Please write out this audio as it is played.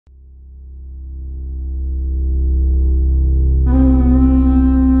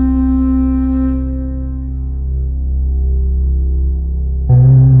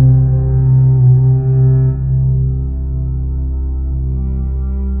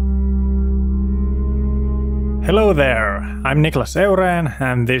Hello there, I'm niklaseu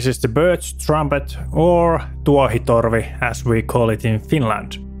and this is the Birch Trumpet, or tuohitorvi as we call it in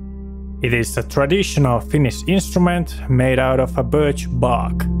Finland. It is a traditional Finnish instrument made out of a birch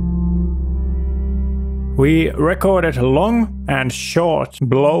bark. We recorded long and short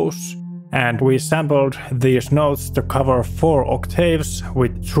blows, and we sampled these notes to cover 4 octaves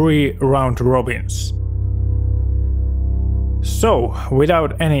with 3 round robins. So,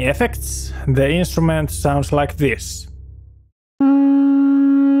 without any effects, the instrument sounds like this.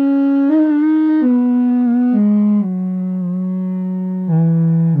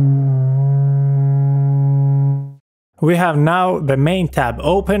 We have now the main tab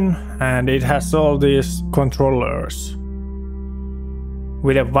open and it has all these controllers.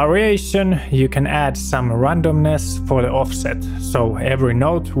 With a variation, you can add some randomness for the offset, so every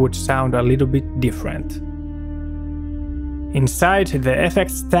note would sound a little bit different. Inside the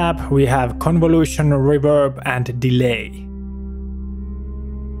Effects tab we have Convolution, Reverb and Delay.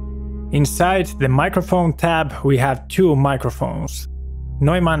 Inside the Microphone tab we have 2 microphones,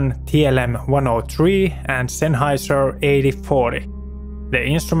 Neumann TLM-103 and Sennheiser 8040. The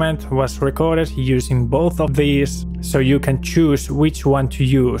instrument was recorded using both of these, so you can choose which one to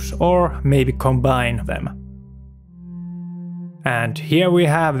use or maybe combine them. And here we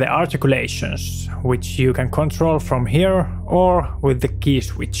have the articulations, which you can control from here or with the key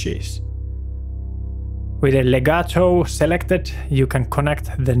switches. With a legato selected, you can connect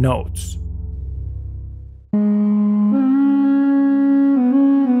the notes.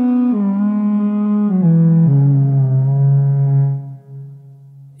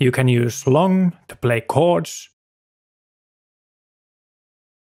 You can use long to play chords.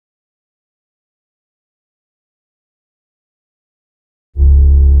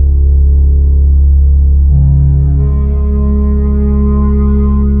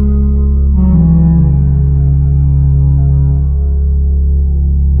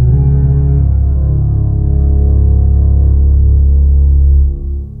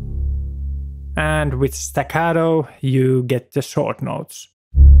 And with staccato, you get the short notes.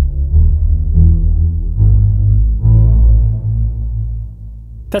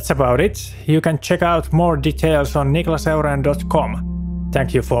 That's about it. You can check out more details on niklaseu.com.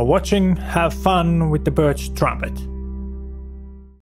 Thank you for watching, have fun with the Birch Trumpet.